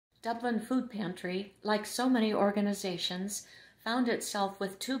Dublin Food Pantry, like so many organizations, found itself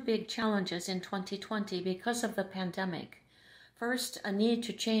with two big challenges in 2020 because of the pandemic. First, a need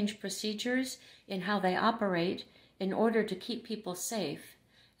to change procedures in how they operate in order to keep people safe.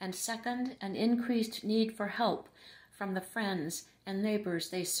 And second, an increased need for help from the friends and neighbors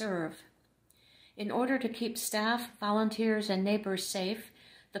they serve. In order to keep staff, volunteers, and neighbors safe,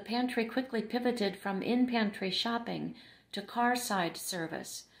 the pantry quickly pivoted from in-pantry shopping to car-side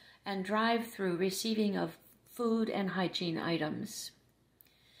service and drive-through receiving of food and hygiene items.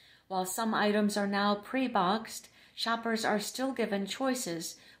 While some items are now pre-boxed, shoppers are still given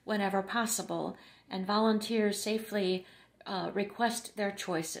choices whenever possible, and volunteers safely request their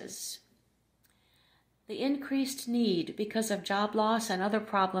choices. The increased need because of job loss and other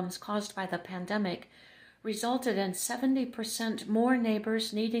problems caused by the pandemic resulted in 70% more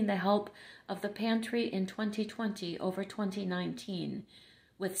neighbors needing the help of the pantry in 2020 over 2019,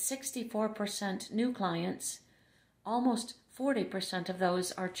 with 64% new clients. Almost 40% of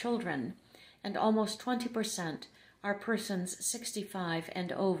those are children, and almost 20% are persons 65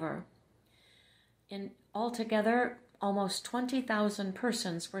 and over. Altogether, almost 20,000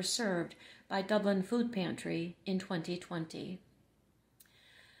 persons were served by Dublin Food Pantry in 2020.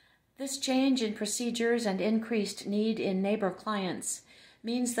 This change in procedures and increased need in neighbor clients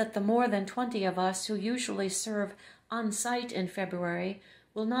means that the more than 20 of us who usually serve on-site in February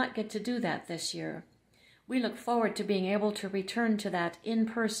will not get to do that this year. We look forward to being able to return to that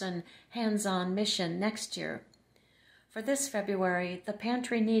in-person, hands-on mission next year. For this February, the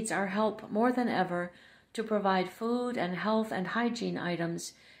pantry needs our help more than ever to provide food and health and hygiene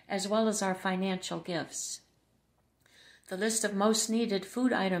items, as well as our financial gifts. The list of most needed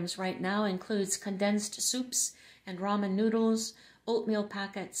food items right now includes condensed soups and ramen noodles, oatmeal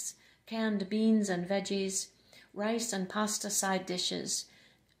packets, canned beans and veggies, rice and pasta side dishes.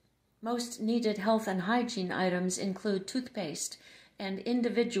 Most needed health and hygiene items include toothpaste and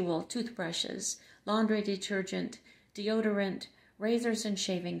individual toothbrushes, laundry detergent, deodorant, razors and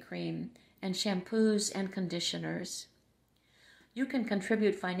shaving cream, and shampoos and conditioners. You can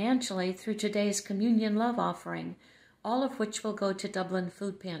contribute financially through today's Communion Love offering, all of which will go to Dublin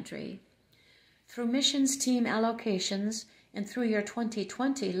Food Pantry. Through missions team allocations and through your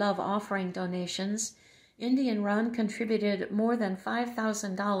 2020 Love offering donations, Indian Run contributed more than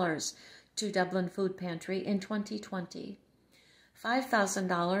 $5,000 to Dublin Food Pantry in 2020.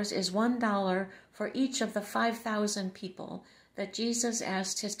 $5,000 is $1 for each of the 5,000 people that Jesus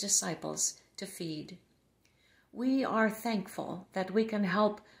asked his disciples to feed. We are thankful that we can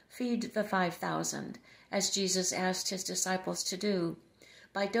help feed the 5,000, as Jesus asked his disciples to do,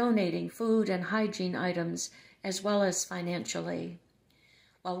 by donating food and hygiene items as well as financially.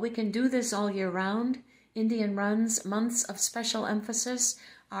 While we can do this all year round, Indian Run's months of special emphasis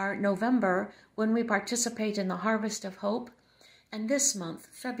are November, when we participate in the Harvest of Hope, and this month,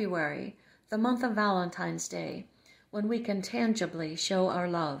 February, the month of Valentine's Day, when we can tangibly show our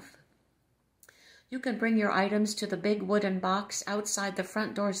love. You can bring your items to the big wooden box outside the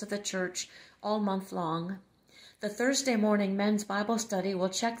front doors of the church all month long. The Thursday morning men's Bible study will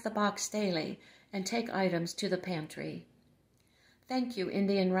check the box daily and take items to the pantry. Thank you,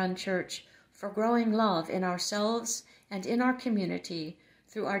 Indian Run Church, for growing love in ourselves and in our community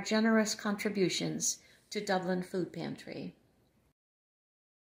through our generous contributions to Dublin Food Pantry.